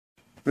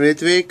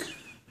Ritvik,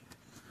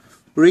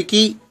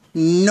 Ricky,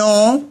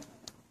 no.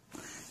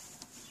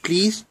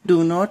 Please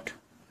do not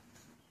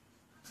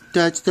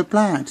touch the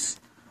plants.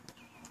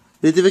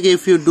 Ritvik,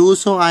 if you do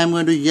so, I am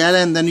going to yell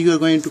and then you are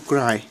going to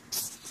cry.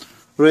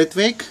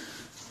 Ritvik,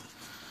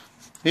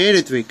 hey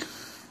Ritvik.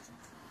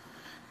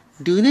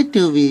 Do not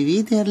do,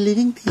 baby. They are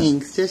living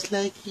things just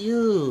like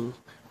you.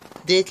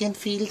 They can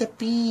feel the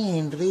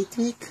pain,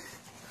 Ritvik.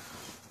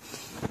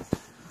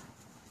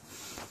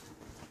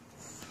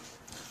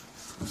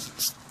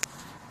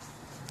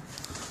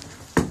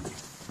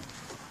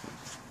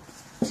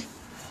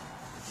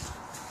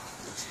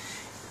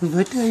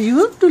 What are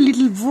you up to,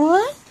 little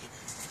boy?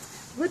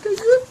 What are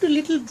you up to,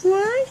 little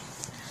boy?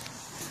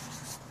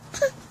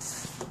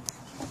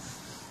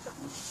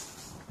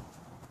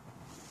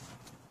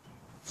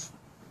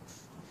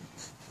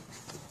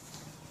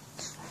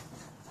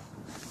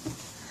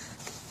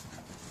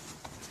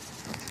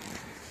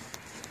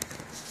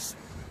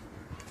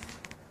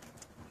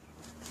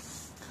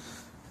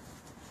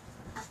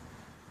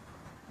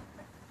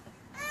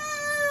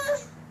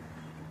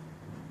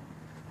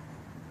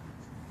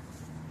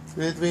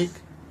 Wait.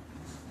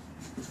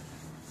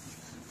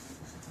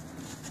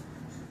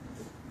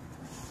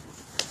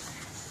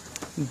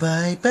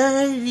 Bye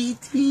bye,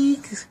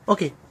 Ritvik.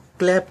 Okay,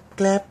 clap.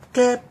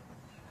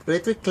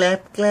 Ritvik,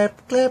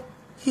 clap.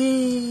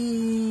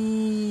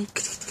 Hey.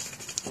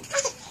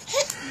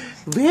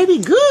 Very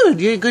good.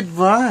 You're a good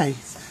boy.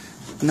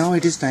 Now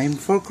it is time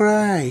for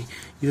cry.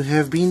 You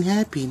have been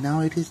happy. Now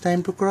it is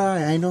time to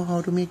cry. I know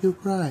how to make you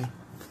cry.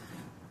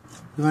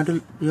 You want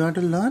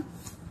to learn?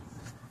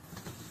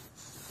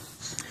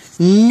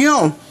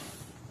 No.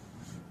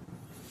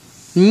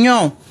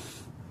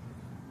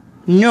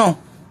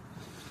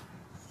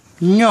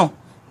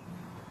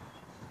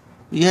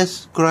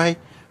 Yes, cry.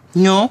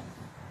 No.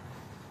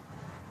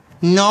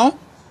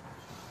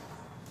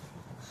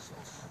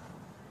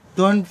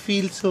 Don't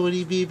feel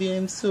sorry, baby.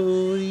 I'm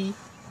sorry.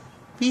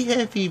 Be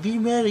happy. Be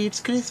merry. It's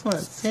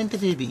Christmas. Santa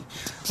baby.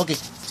 Okay.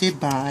 Say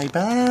bye.